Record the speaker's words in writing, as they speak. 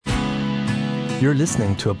You're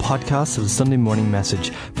listening to a podcast of the Sunday morning message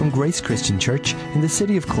from Grace Christian Church in the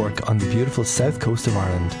city of Cork on the beautiful south coast of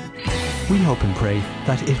Ireland. We hope and pray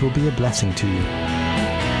that it will be a blessing to you.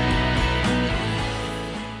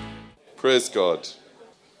 Praise God.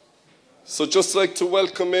 So just like to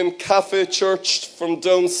welcome in Cafe Church from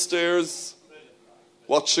downstairs,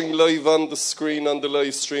 watching live on the screen on the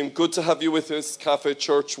live stream. Good to have you with us, Cafe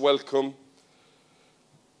Church. Welcome.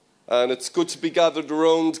 And it's good to be gathered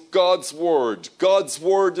around God's Word. God's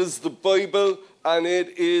Word is the Bible, and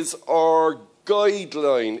it is our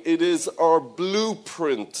guideline. It is our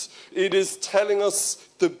blueprint. It is telling us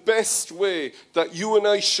the best way that you and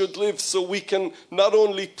I should live so we can not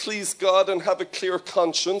only please God and have a clear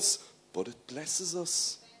conscience, but it blesses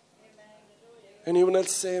us. Anyone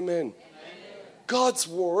else say amen? Amen. God's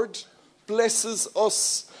Word blesses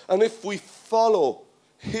us. And if we follow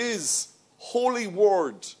His holy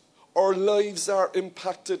Word, our lives are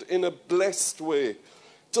impacted in a blessed way.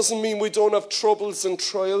 Doesn't mean we don't have troubles and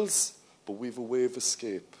trials, but we have a way of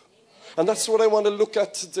escape. And that's what I want to look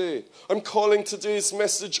at today. I'm calling today's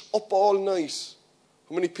message Up All Night.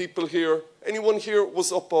 How many people here, anyone here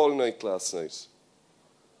was up all night last night?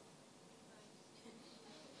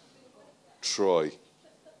 Troy,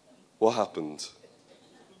 what happened?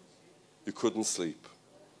 You couldn't sleep.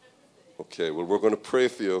 Okay, well, we're going to pray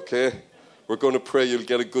for you, okay? We're going to pray you'll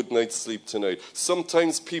get a good night's sleep tonight.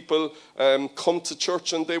 Sometimes people come to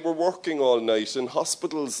church and they were working all night in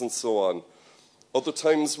hospitals and so on. Other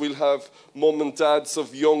times we'll have mum and dads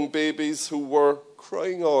of young babies who were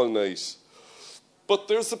crying all night. But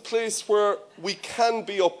there's a place where we can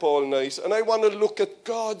be up all night. And I want to look at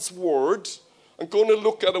God's Word. I'm going to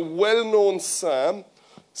look at a well-known psalm,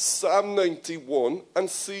 Psalm 91, and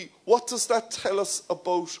see what does that tell us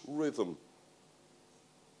about rhythm.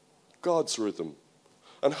 God's rhythm.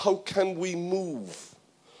 And how can we move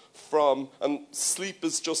from, and sleep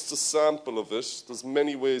is just a sample of it, there's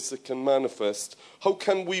many ways it can manifest. How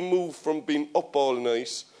can we move from being up all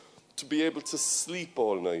night to be able to sleep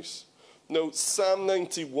all night? Now, Psalm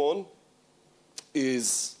 91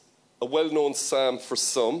 is a well-known psalm for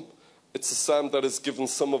some. It's a psalm that has given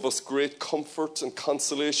some of us great comfort and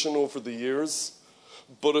consolation over the years.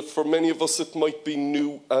 But for many of us, it might be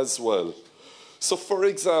new as well. So, for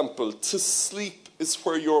example, to sleep is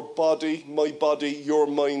where your body, your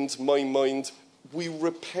mind, my mind, we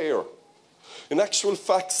repair. In actual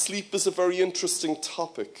fact, sleep is a very interesting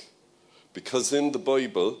topic because in the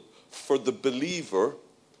Bible, for the believer,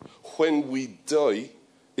 when we die,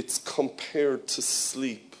 it's compared to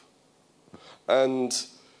sleep. And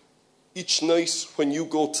each night when you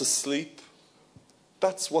go to sleep,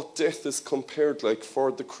 that's what death is compared like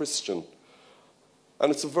for the Christian.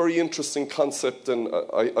 And it's a very interesting concept, and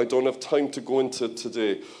I don't have time to go into it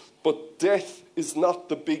today. But death is not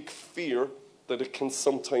the big fear that it can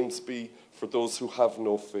sometimes be for those who have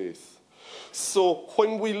no faith. So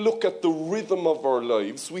when we look at the rhythm of our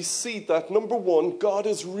lives, we see that, number one, God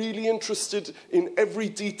is really interested in every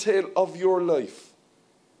detail of your life.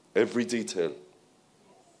 Every detail.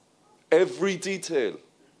 Every detail.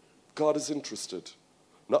 God is interested.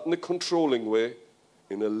 Not in a controlling way,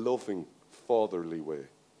 in a loving, fatherly way.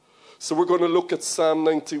 So we're going to look at Psalm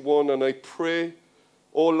 91, and I pray,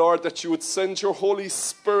 oh Lord, that you would send your Holy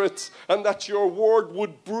Spirit and that your word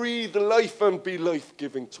would breathe life and be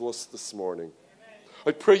life-giving to us this morning. Amen.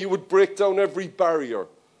 I pray you would break down every barrier,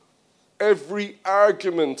 every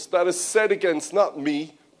argument that is said against not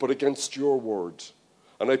me, but against your word.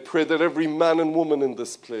 And I pray that every man and woman in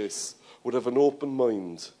this place would have an open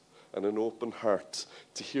mind and an open heart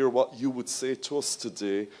to hear what you would say to us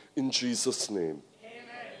today in Jesus' name.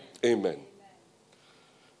 Amen. Amen.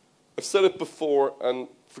 I've said it before, and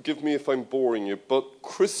forgive me if I'm boring you, but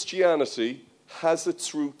Christianity has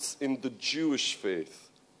its roots in the Jewish faith.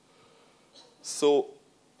 So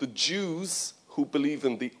the Jews who believe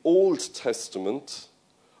in the Old Testament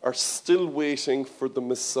are still waiting for the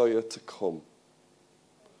Messiah to come.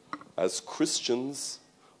 As Christians,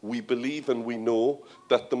 we believe and we know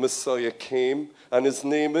that the Messiah came, and his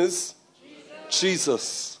name is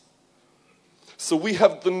Jesus. So we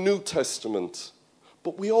have the New Testament,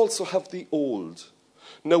 but we also have the Old.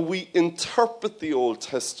 Now we interpret the Old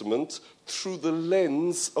Testament through the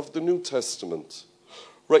lens of the New Testament.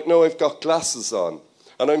 Right now I've got glasses on,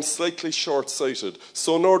 and I'm slightly short-sighted.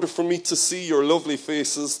 So in order for me to see your lovely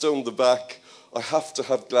faces down the back, I have to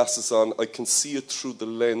have glasses on. I can see it through the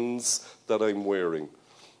lens that I'm wearing.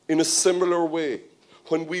 In a similar way,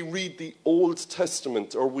 when we read the Old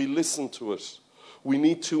Testament or we listen to it, we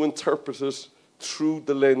need to interpret it through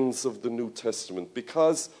the lens of the New Testament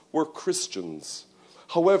because we're Christians.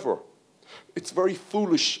 However, it's very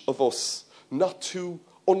foolish of us not to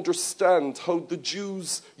understand how the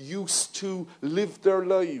Jews used to live their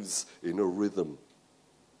lives in a rhythm,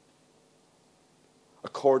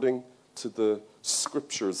 according to the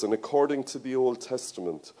scriptures and according to the Old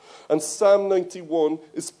Testament. And Psalm 91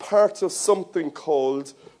 is part of something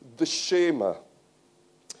called the Shema.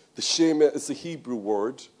 The Shema is a Hebrew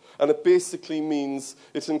word, and it basically means,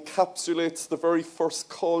 it encapsulates the very first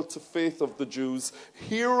call to faith of the Jews.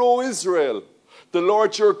 Hear, O Israel, the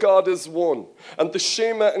Lord your God is one. And the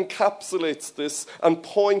Shema encapsulates this and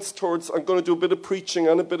points towards, I'm going to do a bit of preaching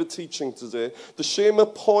and a bit of teaching today. The Shema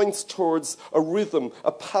points towards a rhythm,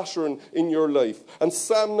 a pattern in your life. And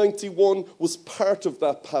Psalm 91 was part of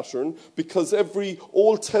that pattern, because every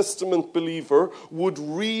Old Testament believer would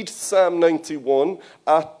read Psalm 91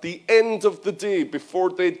 at the end of the day before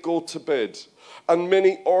they'd go to bed. And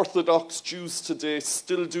many Orthodox Jews today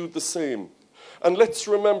still do the same. And let's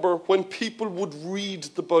remember, when people would read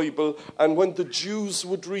the Bible, and when the Jews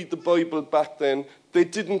would read the Bible back then, they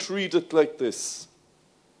didn't read it like this.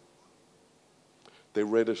 They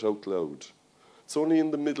read it out loud. It's only in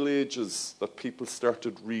the Middle Ages that people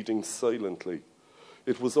started reading silently.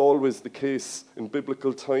 It was always the case in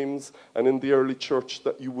biblical times and in the early church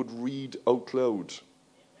that you would read out loud.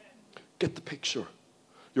 Get the picture.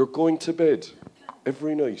 You're going to bed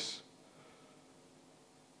every night,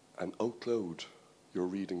 and out loud, you're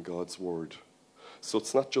reading God's word. So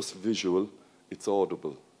it's not just visual, it's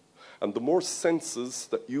audible. And the more senses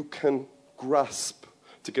that you can grasp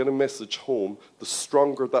to get a message home, the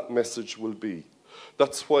stronger that message will be.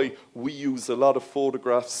 That's why we use a lot of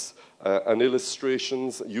photographs and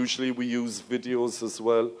illustrations. Usually we use videos as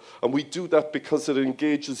well. And we do that because it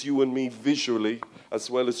engages you and me visually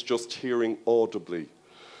as well as just hearing audibly.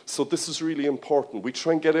 So this is really important. We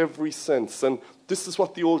try and get every sense. And this is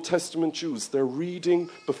what the Old Testament Jews, they're reading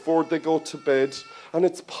before they go to bed. And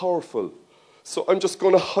it's powerful. So I'm just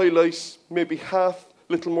going to highlight maybe half,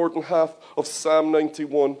 little more than half of Psalm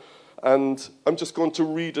 91. And I'm just going to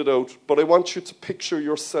read it out. But I want you to picture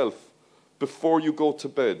yourself before you go to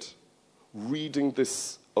bed reading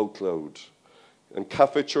this out loud. In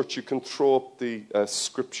Cafe Church, you can throw up the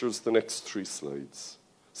scriptures, the next 3 slides.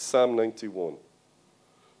 Psalm 91.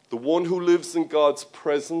 The one who lives in God's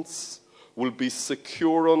presence will be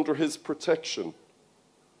secure under his protection.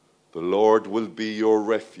 The Lord will be your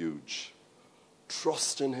refuge.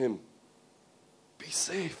 Trust in him. Be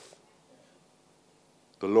safe.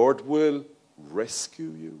 The Lord will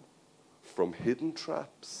rescue you from hidden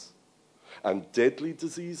traps and deadly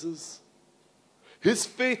diseases. His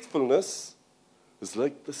faithfulness is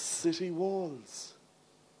like the city walls.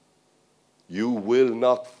 You will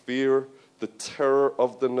not fear the terror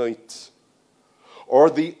of the night, or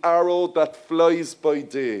the arrow that flies by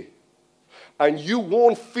day. And you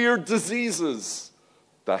won't fear diseases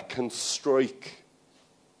that can strike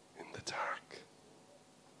in the dark,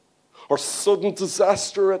 or sudden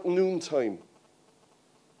disaster at noontime.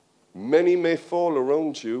 Many may fall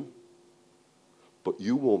around you, but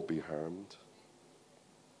you won't be harmed.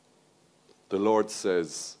 The Lord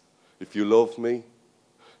says, if you love me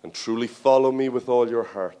and truly follow me with all your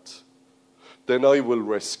heart, then I will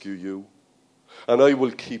rescue you, and I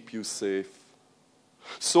will keep you safe.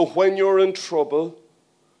 So when you're in trouble,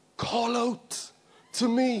 call out to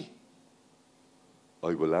me.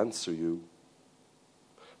 I will answer you,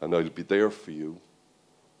 and I'll be there for you.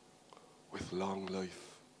 With long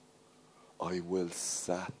life, I will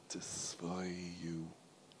satisfy you,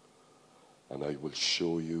 and I will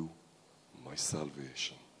show you my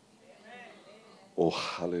salvation. Oh,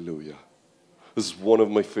 hallelujah. This is one of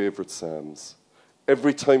my favorite Psalms.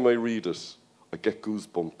 Every time I read it, I get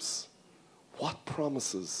goosebumps. What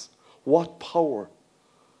promises, what power,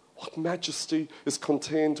 what majesty is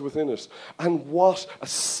contained within it. And what a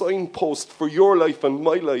signpost for your life and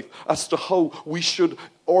my life as to how we should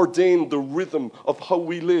ordain the rhythm of how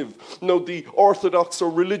we live. Now, the Orthodox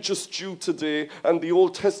or religious Jew today and the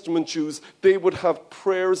Old Testament Jews, they would have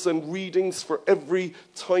prayers and readings for every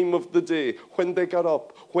time of the day. When they got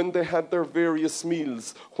up, when they had their various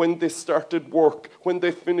meals, when they started work, when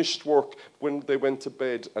they finished work, when they went to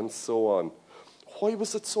bed, and so on. Why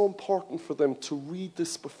was it so important for them to read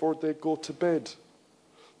this before they go to bed?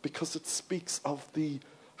 Because it speaks of the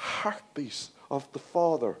heartbeat of the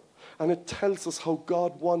Father. And it tells us how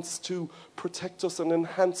God wants to protect us and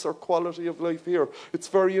enhance our quality of life here. It's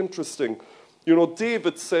very interesting. You know,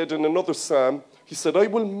 David said in another psalm, he said, I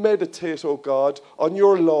will meditate, O God, on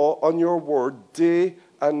your law, on your word, day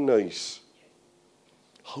and night.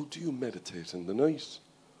 How do you meditate in the night?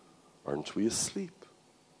 Aren't we asleep?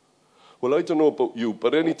 Well, I don't know about you,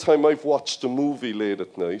 but any time I've watched a movie late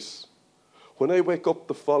at night, When I wake up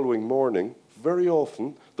the following morning, very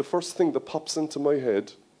often, the first thing that pops into my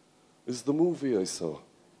head is the movie I saw.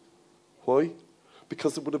 Why?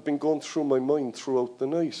 Because it would have been going through my mind throughout the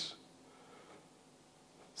night.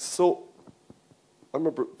 So, I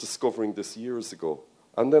remember discovering this years ago.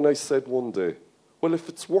 And then I said one day, well, if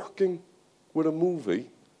it's working with a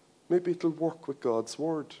movie, maybe it'll work with God's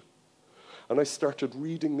word. And I started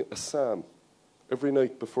reading a psalm every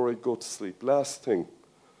night before I'd go to sleep. Last thing.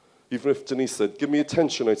 Even if Denise said, give me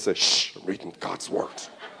attention, I'd say, shh, I'm reading God's word.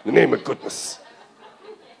 In the name of goodness.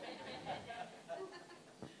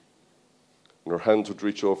 And her hand would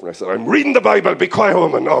reach over and I said, I'm reading the Bible, be quiet,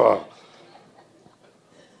 woman. Oh.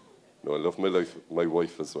 No, I love my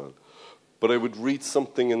wife as well. But I would read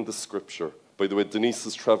something in the scripture. By the way, Denise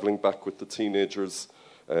is traveling back with the teenagers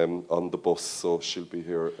on the bus, so she'll be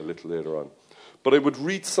here a little later on. But I would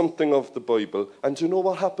read something of the Bible, and do you know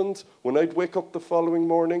what happened? When I'd wake up the following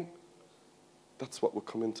morning, that's what would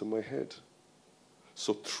come into my head.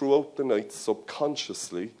 So throughout the night,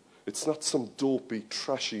 subconsciously, it's not some dopey,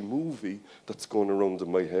 trashy movie that's going around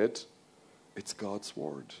in my head. It's God's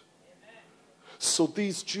word. So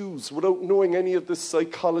these Jews, without knowing any of this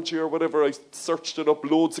psychology or whatever, I searched it up.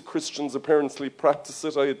 Loads of Christians apparently practice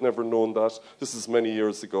it. I had never known that. This is many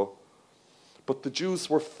years ago. But the Jews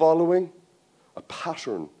were following a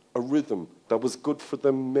pattern, a rhythm that was good for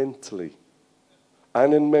them mentally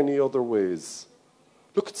and in many other ways.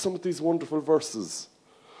 Look at some of these wonderful verses.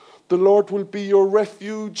 The Lord will be your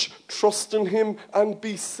refuge. Trust in him and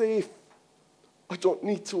be safe. I don't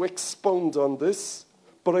need to expound on this,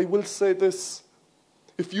 but I will say this.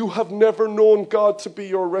 If you have never known God to be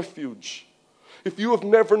your refuge, if you have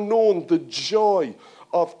never known the joy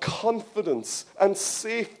of confidence and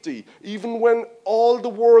safety, even when all the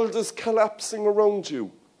world is collapsing around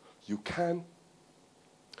you, you can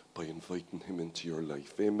by inviting him into your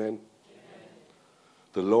life. Amen?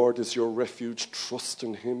 The Lord is your refuge. Trust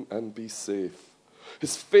in him and be safe.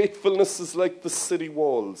 His faithfulness is like the city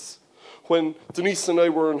walls. When Denise and I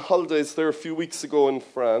were on holidays there a few weeks ago in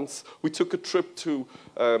France, we took a trip to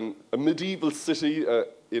a medieval city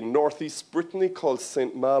in northeast Brittany called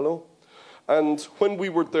St. Malo. And when we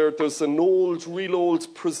were there, there's an old, real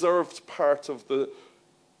old preserved part of the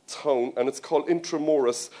town, and it's called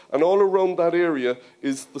Intramuros. And all around that area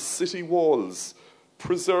is the city walls,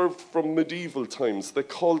 preserved from medieval times. They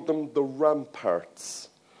called them the ramparts.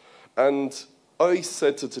 And I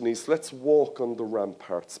said to Denise, let's walk on the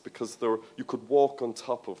ramparts, because you could walk on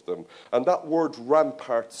top of them. And that word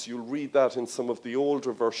ramparts, you'll read that in some of the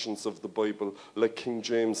older versions of the Bible, like King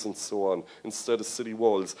James and so on, instead of city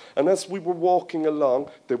walls. And as we were walking along,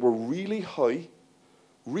 they were really high,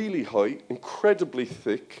 incredibly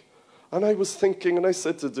thick. And I was thinking, and I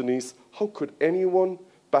said to Denise, how could anyone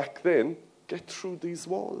back then get through these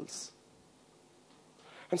walls?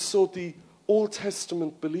 And so the Old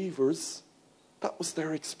Testament believers, that was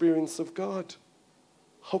their experience of God.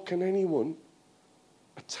 How can anyone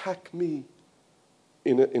attack me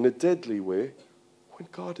in a deadly way when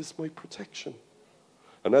God is my protection?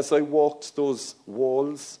 And as I walked those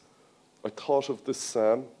walls, I thought of this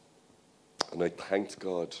psalm, and I thanked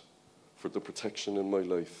God for the protection in my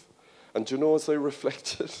life. And do you know, as I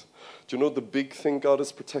reflected, do you know the big thing God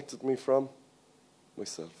has protected me from?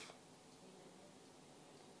 Myself.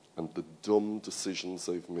 And the dumb decisions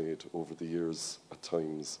I've made over the years at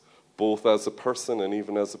times, both as a person and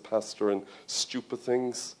even as a pastor, and stupid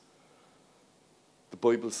things. The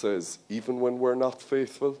Bible says, even when we're not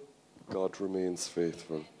faithful, God remains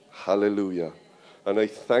faithful. Hallelujah. And I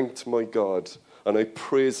thanked my God, and I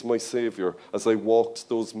praised my Savior as I walked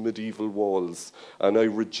those medieval walls. And I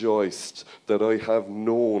rejoiced that I have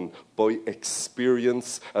known by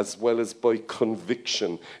experience as well as by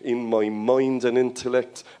conviction in my mind and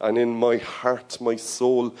intellect and in my heart, my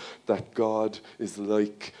soul, that God is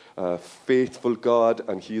like a faithful God,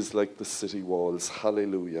 and he is like the city walls.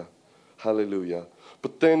 Hallelujah. Hallelujah.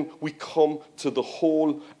 But then we come to the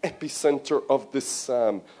whole epicenter of this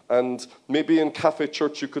psalm. And maybe in Cafe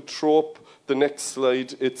Church you could throw up the next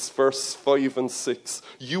slide. It's verse 5 and 6.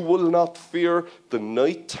 You will not fear the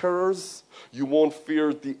night terrors. You won't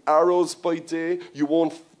fear the arrows by day. You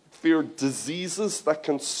won't fear diseases that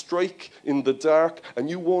can strike in the dark. And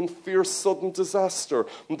you won't fear sudden disaster.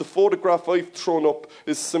 And the photograph I've thrown up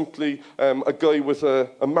is simply a guy with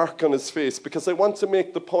a mark on his face, because I want to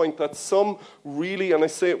make the point that some really, and I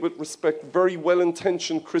say it with respect, very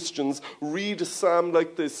well-intentioned Christians read a psalm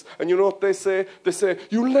like this. And you know what they say? They say,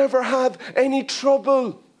 you'll never have any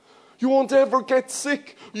trouble. You won't ever get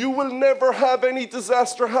sick. You will never have any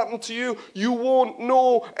disaster happen to you. You won't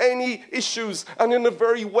know any issues. And in a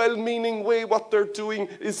very well-meaning way, what they're doing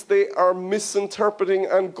is they are misinterpreting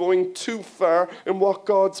and going too far in what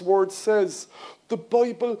God's word says. The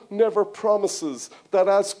Bible never promises that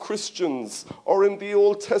as Christians, or in the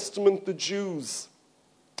Old Testament, the Jews,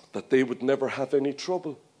 that they would never have any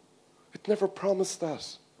trouble. It never promised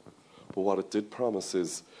that. But what it did promise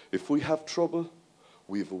is, if we have trouble,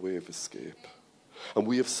 we have a way of escape. And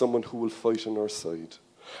we have someone who will fight on our side.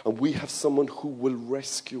 And we have someone who will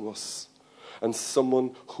rescue us. And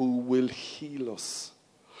someone who will heal us.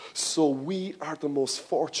 So we are the most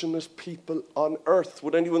fortunate people on earth.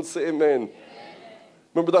 Would anyone say amen?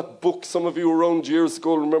 Remember that book some of you around years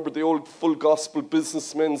ago? Remember the old Full Gospel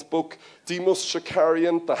Businessmen's book? Demos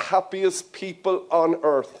Shakarian, the happiest people on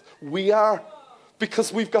earth. We are.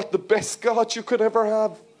 Because we've got the best God you could ever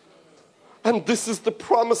have. And this is the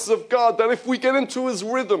promise of God, that if we get into his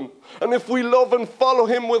rhythm, and if we love and follow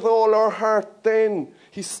him with all our heart, then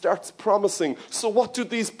he starts promising. So what do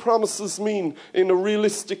these promises mean in a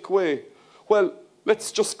realistic way? Well,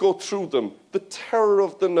 let's just go through them. The terror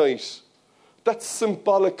of the night, that's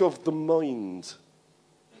symbolic of the mind.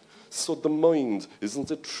 So the mind, isn't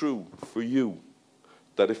it true for you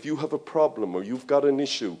that if you have a problem or you've got an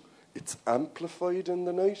issue, it's amplified in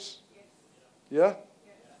the night? Yeah?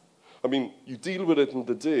 I mean, you deal with it in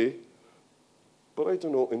the day, but I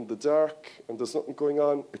don't know, in the dark, and there's nothing going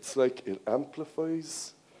on, it's like it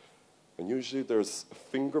amplifies. And usually there's a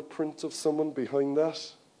fingerprint of someone behind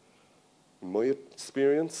that, in my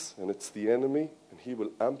experience, and it's the enemy, and he will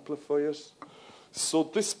amplify it. So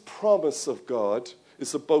this promise of God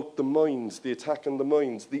is about the mind, the attack on the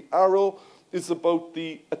mind. The arrow is about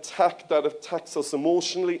the attack that attacks us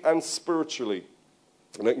emotionally and spiritually.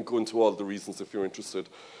 And I can go into all the reasons if you're interested.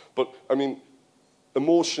 But, I mean,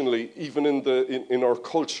 emotionally, even in our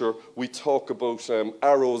culture, we talk about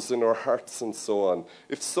arrows in our hearts and so on.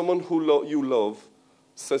 If someone who you love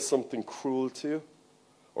says something cruel to you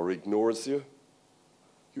or ignores you,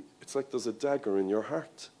 it's like there's a dagger in your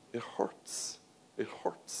heart. It hurts. It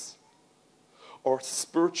hurts. Or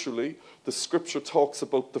spiritually, the scripture talks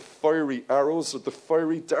about the fiery arrows or the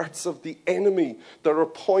fiery darts of the enemy that are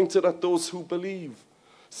pointed at those who believe.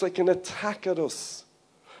 It's like an attack at us.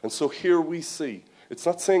 And so here we see, it's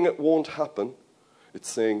not saying it won't happen. It's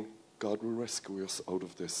saying God will rescue us out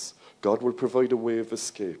of this. God will provide a way of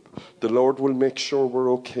escape. The Lord will make sure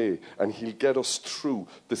we're okay, and he'll get us through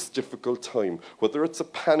this difficult time. Whether it's a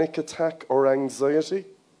panic attack or anxiety,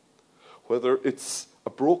 whether it's a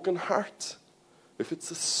broken heart, if it's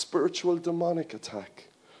a spiritual demonic attack,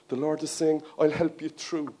 the Lord is saying, I'll help you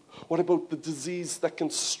through. What about the disease that can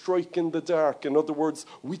strike in the dark? In other words,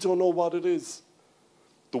 we don't know what it is.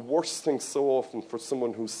 The worst thing so often for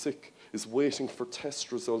someone who's sick is waiting for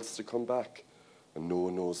test results to come back, and no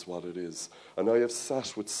one knows what it is. And I have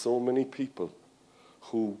sat with so many people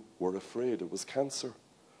who were afraid it was cancer,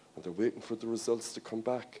 and they're waiting for the results to come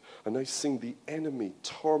back. And I've seen the enemy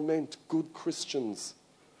torment good Christians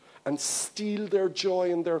and steal their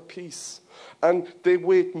joy and their peace. And they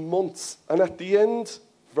wait months, and at the end,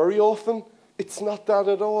 very often, it's not that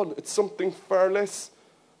at all. It's something far less.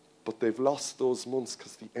 But they've lost those months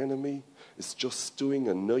because the enemy is just doing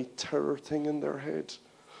a night terror thing in their head.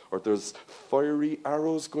 Or there's fiery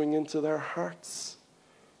arrows going into their hearts.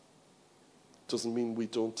 Doesn't mean we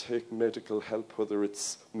don't take medical help, whether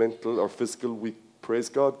it's mental or physical. We praise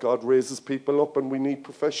God. God raises people up and we need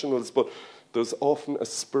professionals. But there's often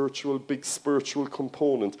a big spiritual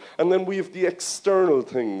component. And then we have the external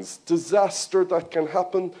things. Disaster that can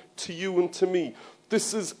happen to you and to me.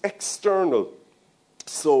 This is external.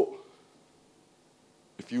 So,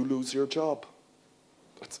 if you lose your job,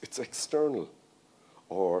 it's external.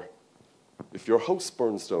 Or if your house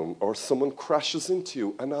burns down, or someone crashes into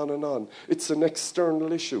you, and on, it's an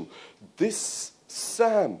external issue. This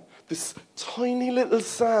psalm, this tiny little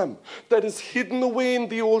psalm that is hidden away in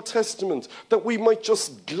the Old Testament, that we might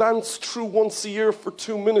just glance through once a year for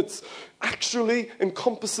 2 minutes, actually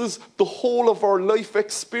encompasses the whole of our life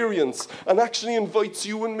experience and actually invites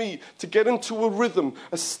you and me to get into a rhythm,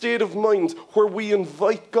 a state of mind where we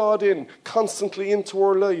invite God in constantly into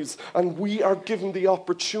our lives, and we are given the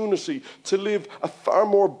opportunity to live a far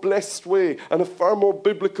more blessed way and a far more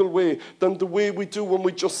biblical way than the way we do when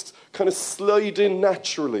we just kind of slide in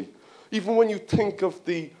naturally. Even when you think of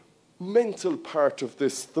the mental part of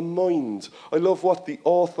this, the mind. I love what the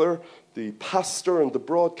author, the pastor and the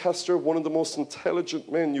broadcaster, one of the most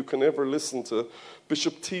intelligent men you can ever listen to,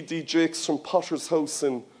 Bishop T.D. Jakes from Potter's House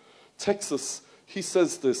in Texas, he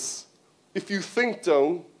says this: if you think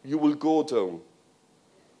down, you will go down.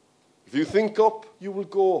 If you think up, you will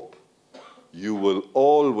go up. You will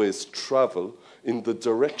always travel in the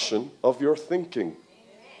direction of your thinking.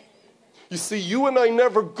 You see, you and I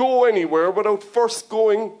never go anywhere without first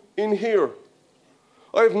going in here.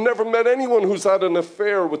 I've never met anyone who's had an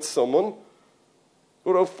affair with someone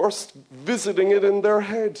without first visiting it in their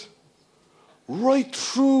head. Right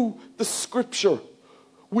through the scripture,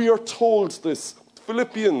 we are told this.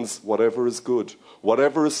 Philippians, whatever is good,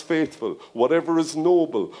 whatever is faithful, whatever is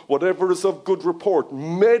noble, whatever is of good report,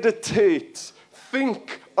 meditate,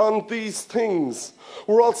 think on these things.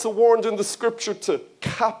 We're also warned in the scripture to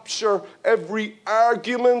capture every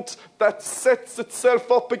argument that sets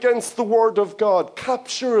itself up against the word of God.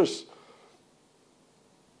 Capture it.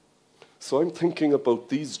 So I'm thinking about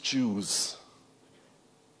these Jews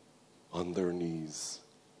on their knees,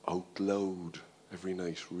 out loud every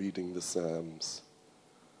night, reading the Psalms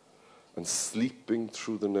and sleeping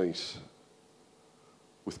through the night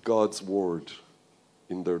with God's word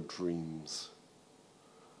in their dreams.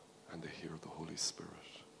 And they hear the Holy Spirit.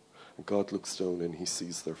 And God looks down and he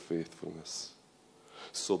sees their faithfulness.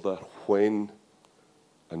 So that when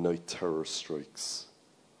a night terror strikes,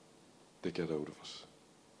 they get out of it.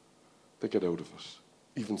 They get out of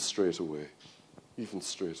it. Even straight away. Even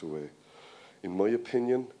straight away. In my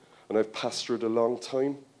opinion, and I've pastored a long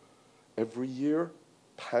time, every year,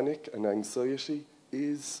 panic and anxiety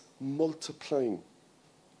is multiplying.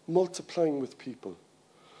 Multiplying with people.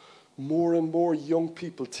 More and more young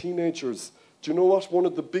people, teenagers. Do you know what? One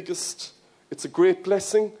of the biggest, it's a great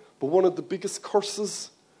blessing, but one of the biggest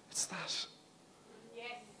curses, it's that.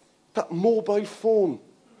 Yes. That mobile phone.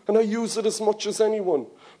 And I use it as much as anyone.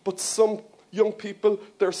 But some young people,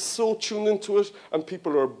 they're so tuned into it, and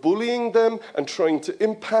people are bullying them and trying to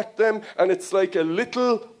impact them, and it's like a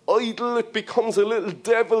little idol. It becomes a little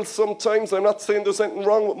devil sometimes. I'm not saying there's anything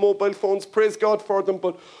wrong with mobile phones. Praise God for them.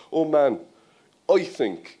 But, oh man, I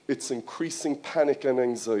think it's increasing panic and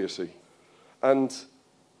anxiety. And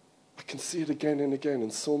I can see it again and again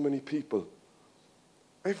in so many people.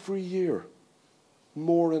 Every year,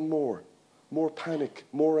 more and more. More panic,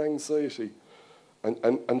 more anxiety.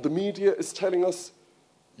 And the media is telling us,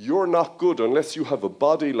 you're not good unless you have a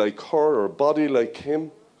body like her or a body like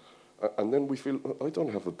him. And then we feel, I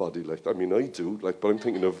don't have a body like that. I mean, I do, but I'm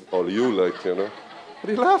thinking of all of you, What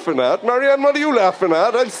are you laughing at? Marianne, what are you laughing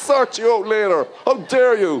at? I'll sort you out later. How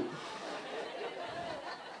dare you?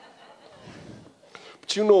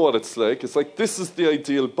 But you know what it's like. It's like, this is the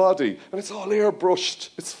ideal body. And it's all airbrushed.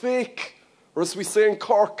 It's fake. Or as we say in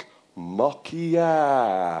Cork,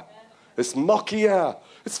 mockia. It's mockia.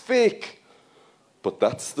 It's fake. But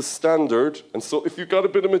that's the standard. And so if you've got a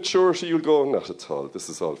bit of maturity, you'll go, not at all. This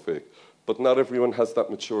is all fake. But not everyone has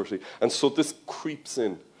that maturity. And so this creeps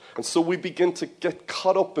in. And so we begin to get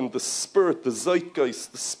caught up in the spirit, the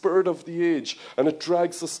zeitgeist, the spirit of the age, and it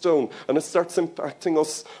drags us down, and it starts impacting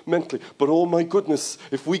us mentally. But oh my goodness,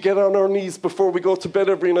 if we get on our knees before we go to bed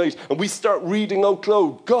every night, and we start reading out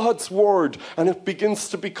loud God's word, and it begins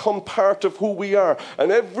to become part of who we are,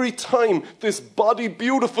 and every time this body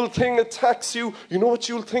beautiful thing attacks you, you know what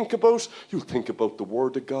you'll think about? You'll think about the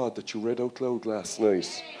word of God that you read out loud last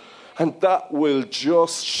night. And that will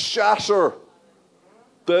just shatter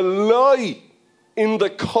the lie in the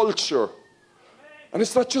culture. And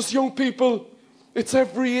it's not just young people, it's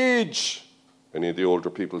every age. Any of the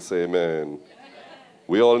older people say amen.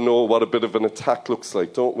 We all know what a bit of an attack looks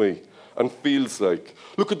like, don't we? And feels like.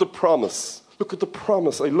 Look at the promise. Look at the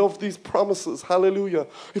promise. I love these promises. Hallelujah.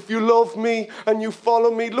 If you love me and you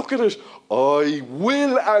follow me, look at it. I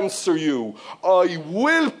will answer you. I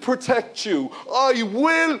will protect you. I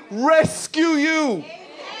will rescue you.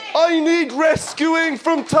 I need rescuing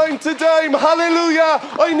from time to time. Hallelujah.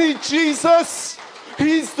 I need Jesus.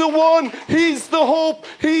 He's the one. He's the hope.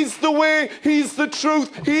 He's the way. He's the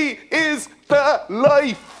truth. He is the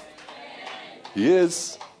life. He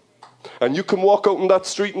is. And you can walk out in that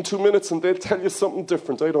street in 2 minutes and they'll tell you something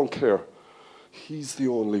different. I don't care. He's the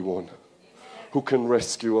only one who can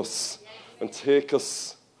rescue us and take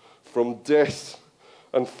us from death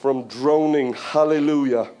and from drowning.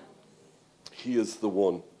 Hallelujah. He is the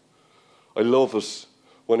one. I love it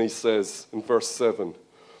when he says in verse 7,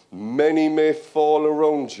 many may fall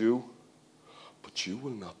around you, but you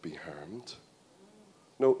will not be harmed.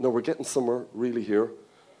 No, we're getting somewhere really here,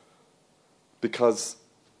 because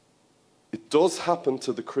it does happen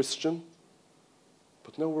to the Christian,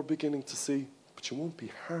 but now we're beginning to see, but you won't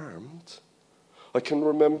be harmed. I can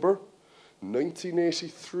remember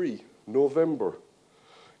 1983, November,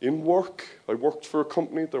 in work. I worked for a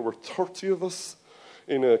company. There were 30 of us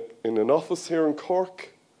in an office here in Cork.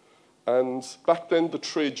 And back then, the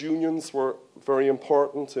trade unions were very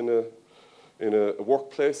important in in a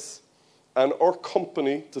workplace, and our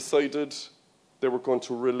company decided they were going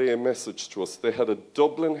to relay a message to us. They had a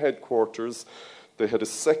Dublin headquarters, they had a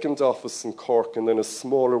second office in Cork, and then a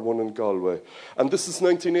smaller one in Galway. And this is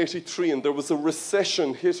 1983, and there was a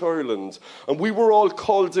recession hit Ireland. And we were all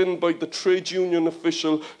called in by the trade union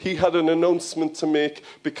official. He had an announcement to make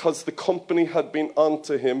because the company had been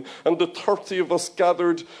onto him. And the 30 of us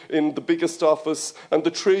gathered in the biggest office, and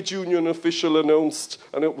the trade union official announced,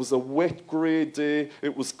 and it was a wet, grey day.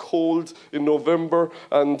 It was cold in November,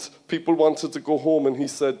 and people wanted to go home, and he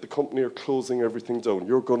said, the company are closing everything down.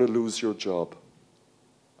 You're going to lose your job.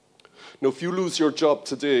 Now, if you lose your job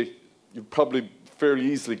today, you'd probably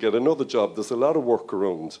fairly easily get another job. There's a lot of work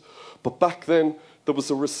around. But back then, there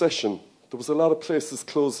was a recession. There was a lot of places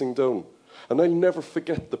closing down. And I'll never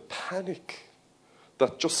forget the panic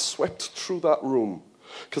that just swept through that room.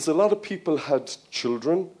 Because a lot of people had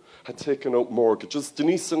children, had taken out mortgages.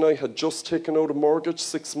 Denise and I had just taken out a mortgage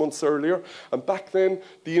 6 months earlier. And back then,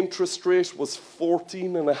 the interest rate was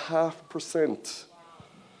 14.5%.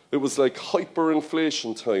 It was like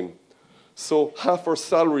hyperinflation time. So half our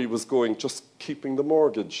salary was going just keeping the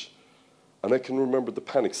mortgage. And I can remember the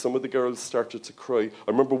panic. Some of the girls started to cry.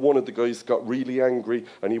 I remember one of the guys got really angry,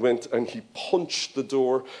 and he went and he punched the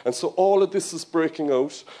door. And so all of this is breaking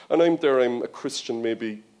out. And I'm there, I'm a Christian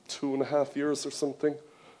maybe 2.5 years or something.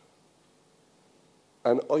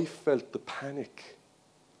 And I felt the panic.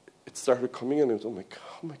 It started coming in, and I'm like,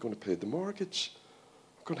 how am I going to pay the mortgage?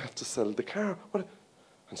 I'm going to have to sell the car. What?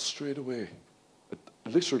 And straight away,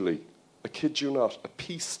 literally, I kid you not, a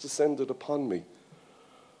peace descended upon me.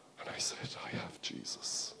 And I said, I have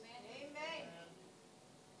Jesus.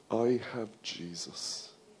 Amen. I have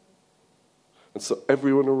Jesus. And so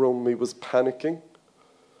everyone around me was panicking.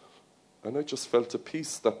 And I just felt a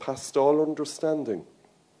peace that passed all understanding.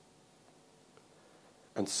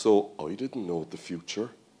 And so I didn't know the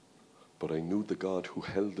future, but I knew the God who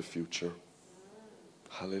held the future.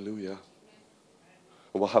 Hallelujah.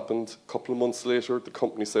 And what happened? A couple of months later, the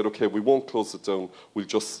company said, okay, we won't close it down. We'll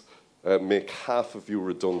just make half of you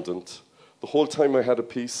redundant. The whole time I had a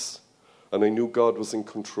peace, and I knew God was in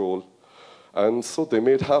control. And so they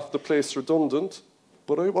made half the place redundant,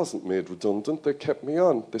 but I wasn't made redundant. They kept me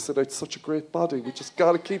on. They said, I had such a great body. We just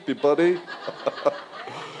got to keep you, buddy.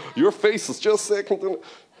 Your face is just second.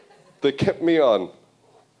 They kept me on.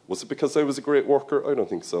 Was it because I was a great worker? I don't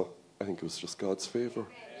think so. I think it was just God's favor.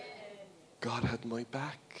 God had my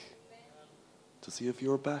back. Does he have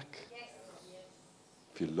your back? Yes.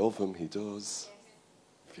 If you love him, he does.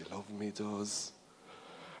 If you love him, he does.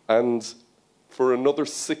 And for another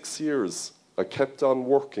 6 years, I kept on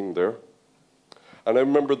working there. And I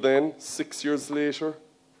remember then, 6 years later,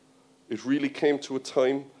 it really came to a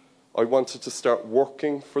time I wanted to start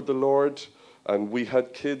working for the Lord. And we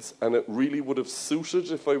had kids, and it really would have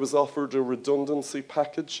suited if I was offered a redundancy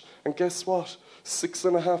package. And guess what?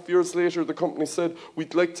 6.5 years later, the company said,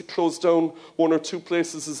 we'd like to close down 1 or 2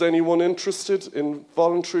 places. Is anyone interested in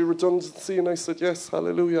voluntary redundancy? And I said, yes,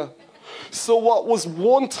 hallelujah. So what was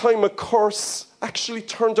one time a curse actually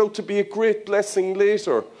turned out to be a great blessing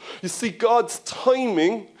later. You see, God's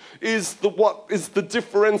timing is the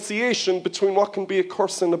differentiation between what can be a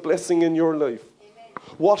curse and a blessing in your life.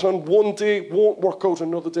 What on one day won't work out,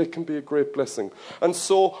 another day can be a great blessing. And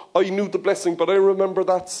so I knew the blessing, but I remember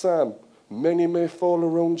that psalm. Many may fall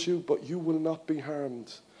around you, but you will not be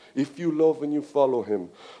harmed if you love and you follow him.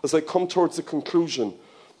 As I come towards the conclusion,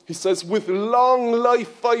 he says, with long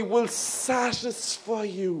life I will satisfy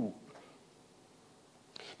you.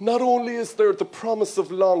 Not only is there the promise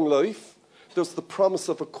of long life, there's the promise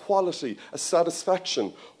of equality, a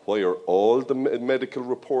satisfaction. Why are all the medical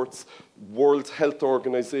reports, World Health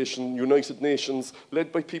Organization, United Nations,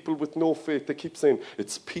 led by people with no faith? They keep saying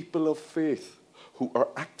it's people of faith who are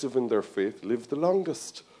active in their faith live the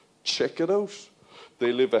longest. Check it out.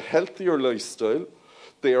 They live a healthier lifestyle.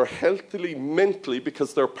 They are healthily mentally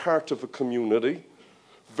because they're part of a community.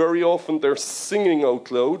 Very often they're singing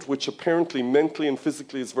out loud, which apparently mentally and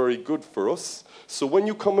physically is very good for us. So when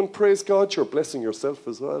you come and praise God, you're blessing yourself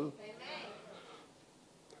as well. Amen.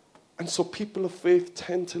 And so people of faith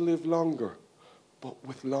tend to live longer. But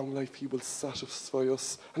with long life, he will satisfy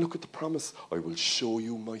us. And look at the promise. I will show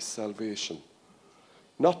you my salvation.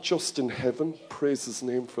 Not just in heaven, praise his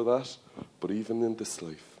name for that, but even in this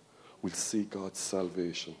life, we'll see God's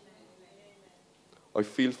salvation. I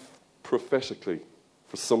feel prophetically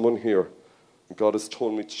for someone here, and God has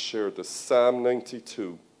told me to share this, Psalm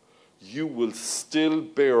 92, you will still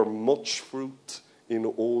bear much fruit in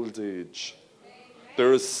old age.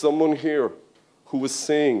 There is someone here who is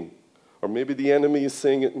saying, or maybe the enemy is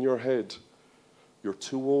saying it in your head, you're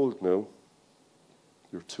too old now.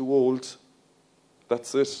 You're too old.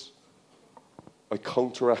 That's it. I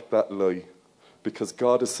counteract that lie. Because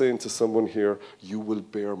God is saying to someone here, you will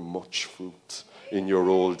bear much fruit in your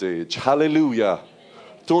old age. Hallelujah.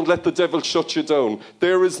 Don't let the devil shut you down.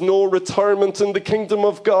 There is no retirement in the kingdom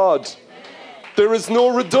of God. There is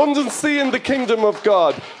no redundancy in the kingdom of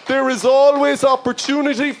God. There is always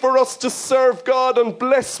opportunity for us to serve God and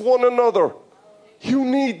bless one another. You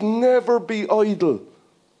need never be idle.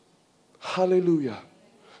 Hallelujah.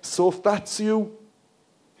 So if that's you,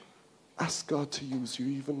 ask God to use you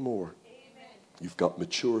even more. You've got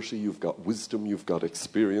maturity, you've got wisdom, you've got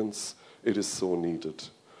experience. It is so needed.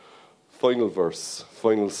 Final verse,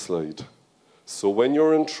 final slide. So when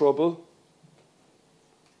you're in trouble,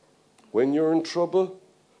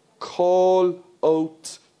 call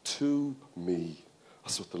out to me.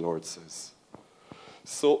 That's what the Lord says.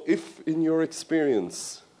 So if in your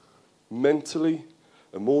experience, mentally,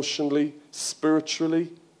 emotionally,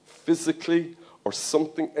 spiritually, physically, or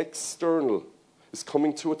something external is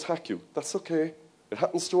coming to attack you, that's okay. It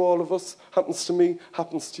happens to all of us, happens to me,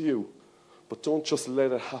 happens to you. But don't just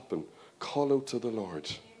let it happen. Call out to the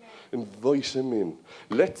Lord. Invite him in.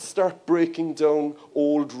 Let's start breaking down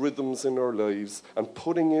old rhythms in our lives and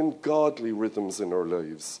putting in godly rhythms in our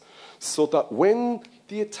lives so that when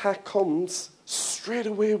the attack comes, straight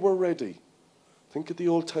away we're ready. Think of the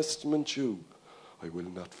Old Testament Jew. I will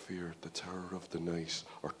not fear the terror of the night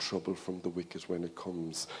or trouble from the wicked when it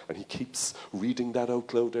comes. And he keeps reading that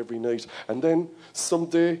out loud every night. And then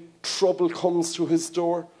someday trouble comes to his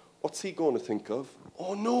door. What's he going to think of?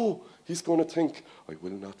 Oh no, he's going to think, I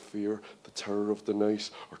will not fear the terror of the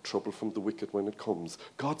night or trouble from the wicked when it comes.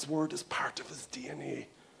 God's word is part of his DNA.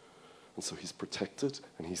 And so he's protected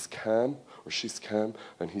and he's calm, or she's calm,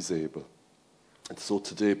 and he's able. And so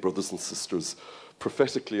today, brothers and sisters,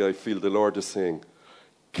 prophetically I feel the Lord is saying,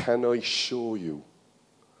 can I show you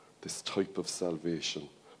this type of salvation?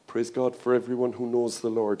 Praise God for everyone who knows the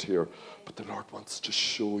Lord here. But the Lord wants to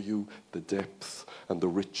show you the depth and the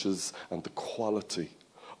riches and the quality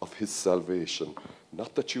of his salvation.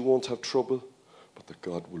 Not that you won't have trouble, but that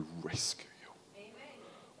God will rescue you. Amen.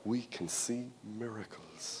 We can see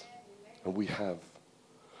miracles. And we have.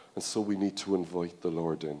 And so we need to invite the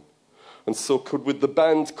Lord in. And so could with the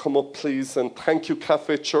band come up, please? And thank you,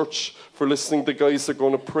 Cafe Church, for listening. The guys are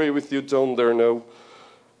going to pray with you down there now.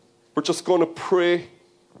 We're just going to pray.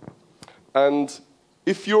 And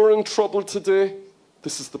if you're in trouble today,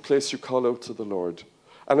 this is the place you call out to the Lord.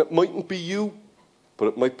 And it mightn't be you, but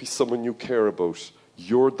it might be someone you care about.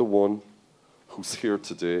 You're the one who's here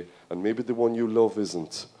today, and maybe the one you love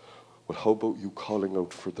isn't. Well, how about you calling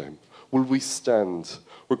out for them? Will we stand?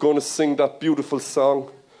 We're going to sing that beautiful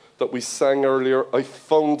song that we sang earlier. I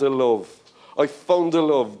found a love. I found a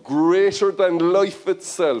love greater than life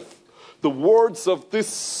itself. The words of this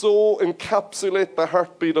so encapsulate the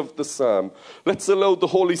heartbeat of the psalm. Let's allow the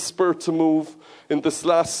Holy Spirit to move in this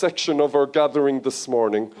last section of our gathering this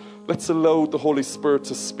morning. Let's allow the Holy Spirit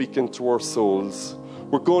to speak into our souls.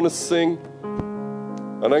 We're going to sing,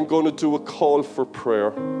 and I'm going to do a call for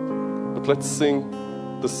prayer. But let's sing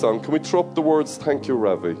the song. Can we throw up the words? Thank you,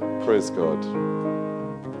 Ravi. Praise God.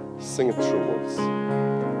 Sing it through words.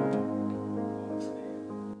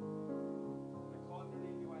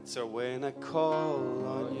 So when I call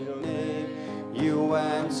on your name, you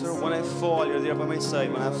answer. When I fall, you're there by my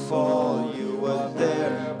side. When I fall, you are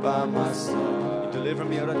there by my side. You deliver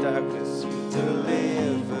me out of darkness. You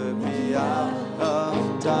deliver me out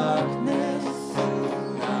of darkness.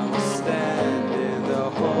 Now I stand in the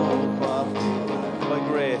hope of you. By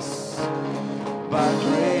grace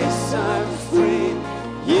I'm free.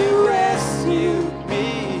 You rescued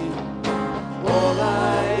me. All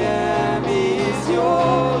I am is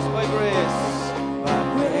yours. By grace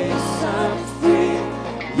I'm free.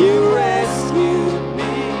 You rescued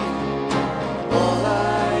me. All I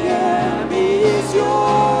am is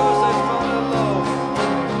yours.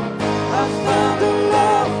 I found a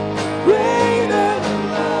love greater than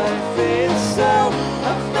life itself.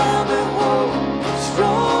 I found a hope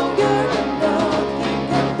stronger than nothing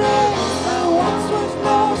can bear. I once was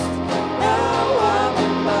lost, now I'm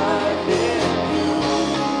alive in you.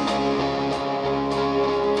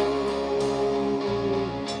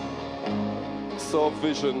 Saw a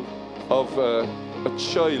vision of a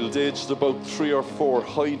child aged about 3 or 4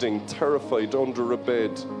 hiding, terrified under a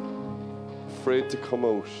bed, afraid to come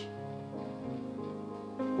out.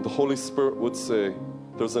 And the Holy Spirit would say,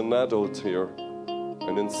 there's an adult here,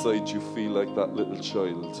 and inside you feel like that little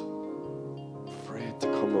child, afraid to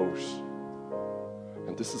come out.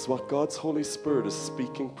 And this is what God's Holy Spirit is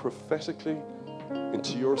speaking prophetically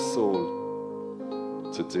into your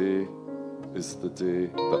soul today is the day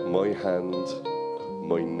that my hand,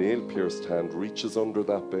 my nail-pierced hand, reaches under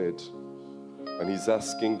that bed, and he's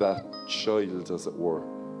asking that child, as it were,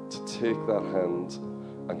 to take that hand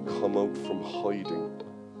and come out from hiding,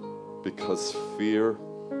 because fear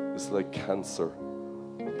is like cancer,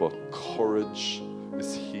 but courage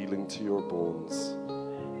is healing to your bones.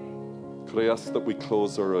 Could I ask that we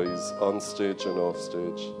close our eyes on stage and off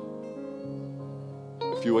stage?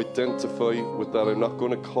 If you identify with that, I'm not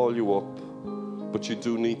going to call you up, but you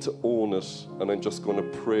do need to own it, and I'm just going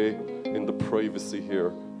to pray in the privacy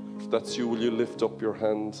here. If that's you, will you lift up your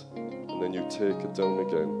hand and then you take it down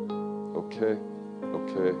again? Okay,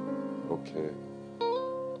 okay, okay,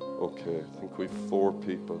 okay. I think we've 4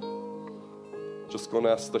 people. Just going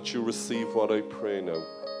to ask that you receive what I pray now.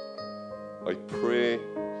 I pray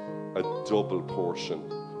a double portion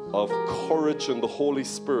of courage and the Holy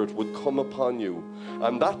Spirit would come upon you.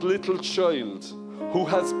 And that little child who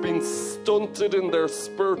has been stunted in their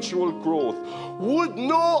spiritual growth would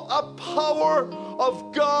know a power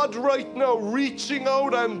of God right now reaching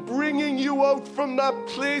out and bringing you out from that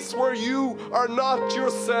place where you are not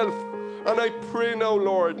yourself. And I pray now,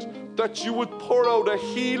 Lord, that you would pour out a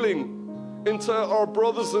healing into our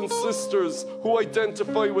brothers and sisters who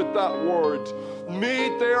identify with that word. May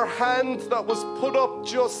their hand that was put up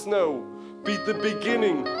just now be the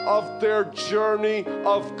beginning of their journey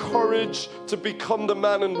of courage to become the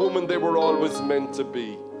man and woman they were always meant to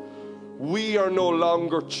be. We are no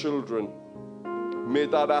longer children. May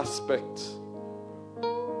that aspect,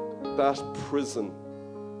 that prison,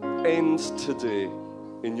 end today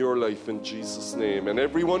in your life in Jesus' name. And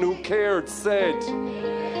everyone who cared said,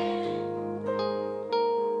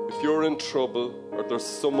 if you're in trouble or there's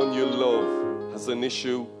someone you love has an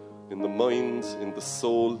issue in the mind, in the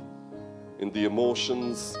soul, in the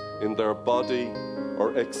emotions, in their body,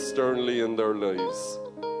 or externally in their lives,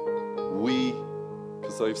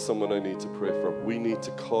 because I have someone I need to pray for, we need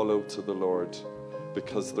to call out to the Lord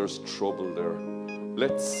because there's trouble there.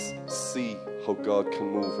 Let's see how God can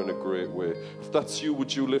move in a great way. If that's you,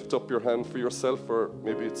 would you lift up your hand for yourself, or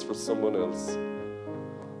maybe it's for someone else?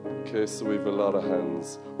 Okay, so we have a lot of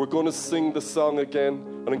hands. We're going to sing the song again,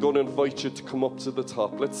 and I'm going to invite you to come up to the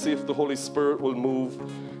top. Let's see if the Holy Spirit will move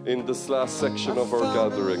in this last section of our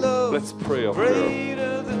gathering. Let's pray up there.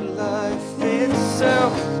 Greater than life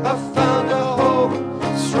itself, I found a hope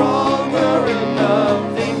stronger and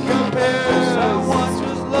nothing compares. I once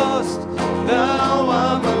was lost, now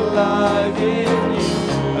I'm alive in you.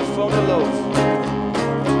 I found a love.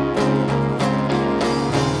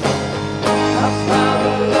 I found a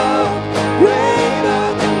love greater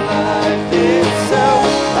than life itself.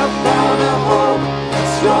 I found a hope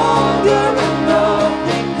stronger and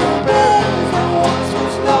nothing compares. I once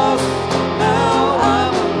was lost, now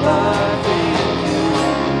I'm alive in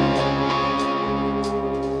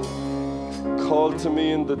you. Call to me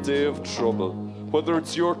in the day of trouble. Whether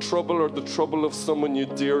it's your trouble or the trouble of someone you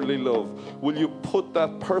dearly love, will you put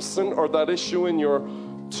that person or that issue in your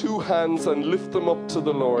 2 hands and lift them up to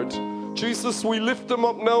the Lord? Jesus, we lift them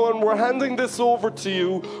up now and we're handing this over to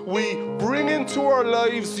you. We bring into our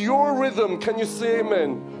lives your rhythm. Can you say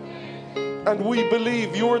amen? And we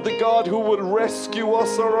believe you're the God who will rescue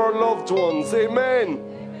us or our loved ones. Amen.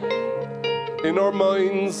 In our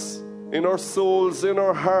minds, in our souls, in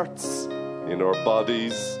our hearts, in our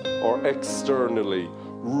bodies, or externally.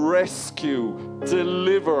 Rescue,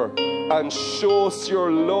 deliver, and show us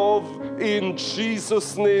your love. In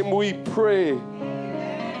Jesus' name we pray.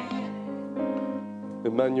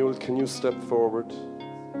 Emmanuel, can you step forward?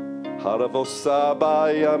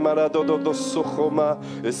 Haravosabaya maradodo sokhoma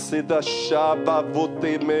isida shaba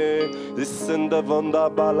voteme isinda vanda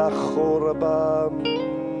balachoraba.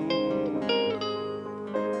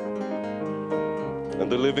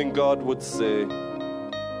 And the living God would say,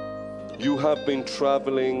 you have been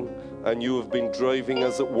traveling and you have been driving,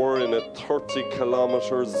 as it were, in a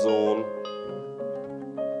 30-kilometer zone.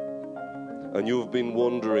 And you have been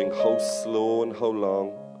wondering how slow and how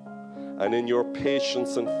long. And in your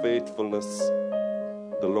patience and faithfulness,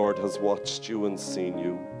 the Lord has watched you and seen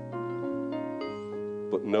you.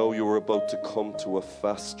 But now you're about to come to a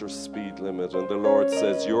faster speed limit. And the Lord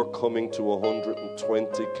says, you're coming to a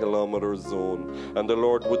 120-kilometer zone. And the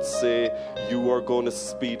Lord would say, you are going to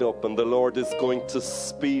speed up. And the Lord is going to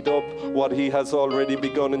speed up what He has already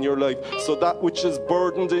begun in your life. So that which is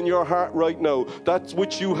burdened in your heart right now, that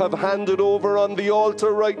which you have handed over on the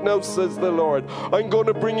altar right now, says the Lord, I'm going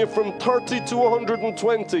to bring you from 30 to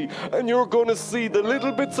 120. And you're going to see the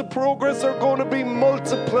little bits of progress are going to be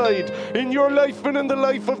multiplied in your life and in the life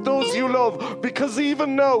life of those you love. Because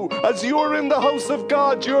even now, as you're in the house of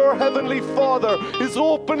God, your Heavenly Father is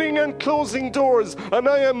opening and closing doors. And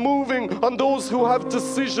I am moving on those who have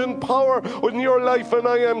decision power in your life. And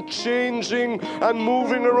I am changing and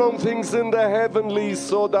moving around things in the heavenlies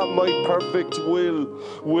so that my perfect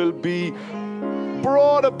will be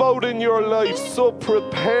brought about in your life. So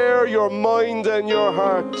prepare your mind and your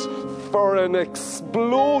heart for an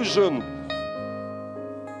explosion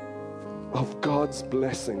of God's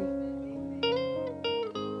blessing.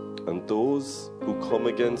 And those who come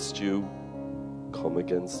against you, come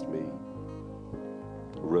against me.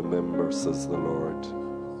 Remember, says the Lord,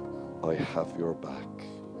 I have your back.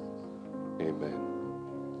 Amen.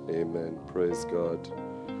 Amen. Praise God.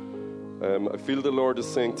 I feel the Lord is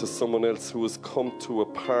saying to someone else who has come to a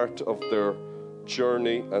part of their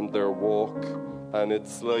journey and their walk, and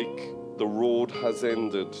it's like the road has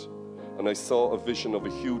ended. And I saw a vision of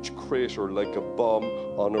a huge crater like a bomb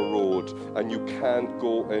on a road, and you can't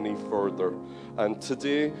go any further. And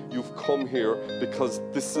today you've come here because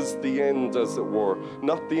this is the end, as it were.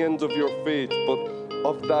 Not the end of your faith, but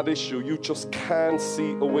of that issue. You just can't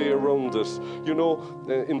see a way around it. You know,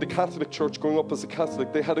 in the Catholic Church, growing up as a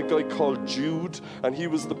Catholic, they had a guy called Jude, and he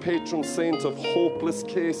was the patron saint of hopeless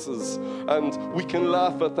cases. And we can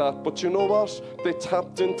laugh at that, but you know what? They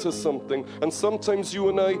tapped into something. And sometimes you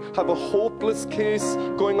and I have a hopeless case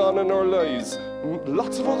going on in our lives.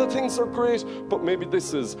 Lots of other things are great, but maybe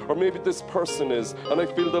this is, or maybe this person is. And I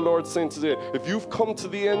feel the Lord saying today, if you've come to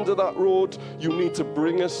the end of that road, you need to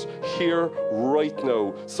bring it here right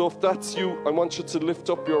now. So if that's you, I want you to lift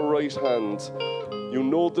up your right hand. You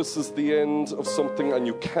know this is the end of something and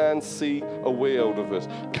you can't see a way out of it.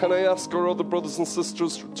 Can I ask our other brothers and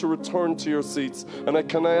sisters to return to your seats? And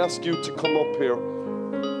can I ask you to come up here?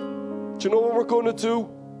 Do you know what we're going to do?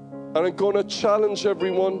 And I'm going to challenge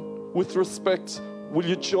everyone with respect. Will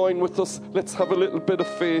you join with us? Let's have a little bit of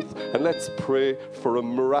faith and let's pray for a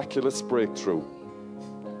miraculous breakthrough.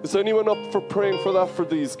 Is anyone up for praying for that for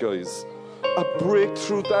these guys? A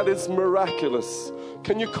breakthrough that is miraculous.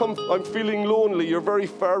 Can you come? I'm feeling lonely. You're very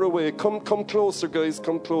far away. Come closer, guys.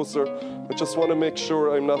 Come closer. I just want to make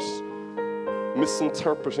sure I'm not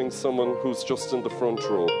misinterpreting someone who's just in the front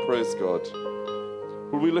row. Praise God.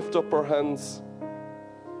 Will we lift up our hands?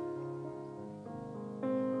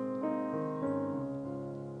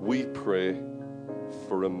 We pray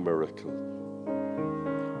for a miracle.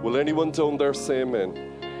 Will anyone down there say amen?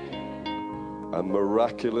 A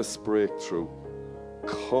miraculous breakthrough.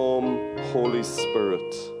 Come, Holy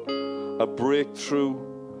Spirit. A breakthrough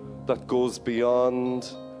that goes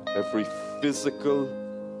beyond every physical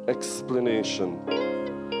explanation.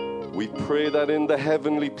 We pray that in the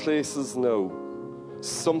heavenly places now,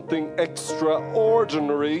 something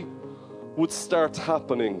extraordinary would start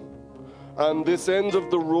happening. And this end of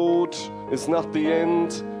the road is not the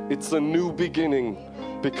end, it's a new beginning,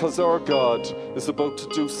 because our God is about to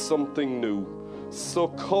do something new. So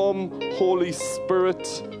come, Holy Spirit,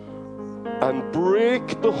 and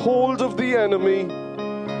break the hold of the enemy,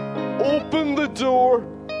 open the door,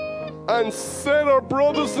 and set our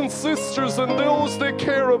brothers and sisters and those they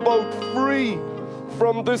care about free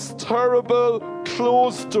from this terrible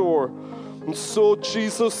closed door. And so,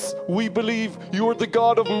 Jesus, we believe you are the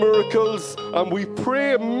God of miracles, and we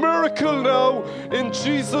pray a miracle now in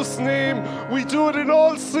Jesus' name. We do it in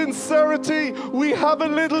all sincerity. We have a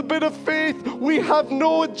little bit of faith. We have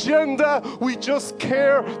no agenda. We just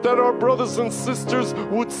care that our brothers and sisters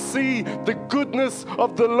would see the goodness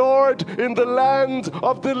of the Lord in the land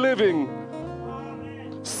of the living.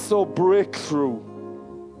 So break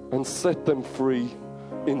through and set them free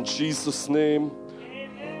in Jesus' name.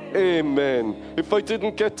 Amen. If I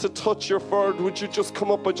didn't get to touch your forehead, would you just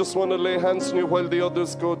come up? I just want to lay hands on you while the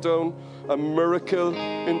others go down. A miracle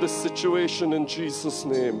in this situation in Jesus'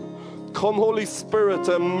 name. Come, Holy Spirit,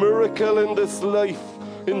 a miracle in this life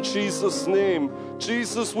in Jesus' name.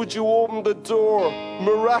 Jesus, would you open the door?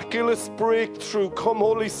 Miraculous breakthrough. Come,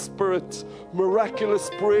 Holy Spirit. Miraculous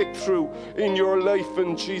breakthrough in your life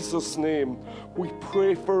in Jesus' name. We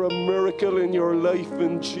pray for a miracle in your life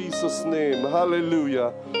in Jesus' name.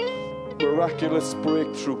 Hallelujah. Miraculous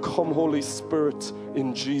breakthrough. Come, Holy Spirit,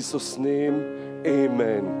 in Jesus' name.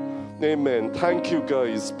 Amen. Amen. Thank you,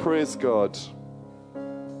 guys. Praise God.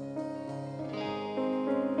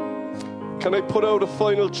 Can I put out a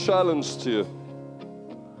final challenge to you?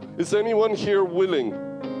 Is anyone here willing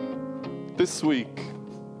this week,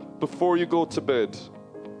 before you go to bed,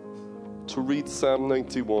 to read Psalm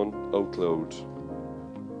 91 out loud?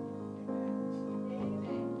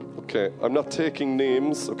 Okay, I'm not taking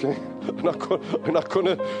names, okay? I'm not going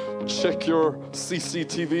to check your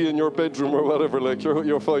CCTV in your bedroom or whatever, like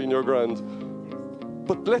you're fine, you're grand.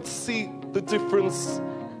 But let's see the difference.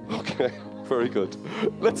 Okay, very good.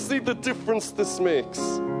 Let's see the difference this makes.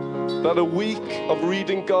 That a week of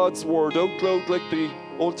reading God's word out loud like the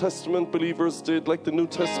Old Testament believers did, like the New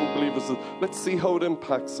Testament believers did, let's see how it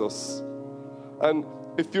impacts us. And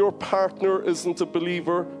if your partner isn't a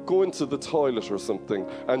believer, go into the toilet or something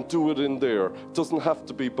and do it in there. It doesn't have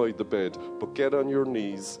to be by the bed, but get on your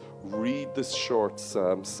knees, read this short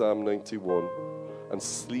psalm, Psalm 91, and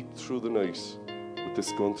sleep through the night with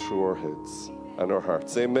this going through our heads and our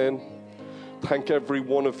hearts. Amen. Thank every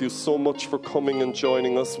one of you so much for coming and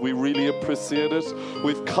joining us. We really appreciate it.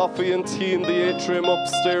 We've coffee and tea in the atrium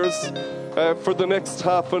upstairs for the next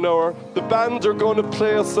half an hour. The band are going to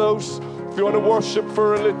play us out. If you want to worship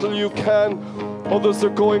for a little, you can. Others are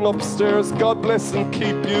going upstairs. God bless and keep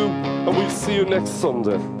you, and we'll see you next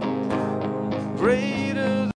Sunday. Great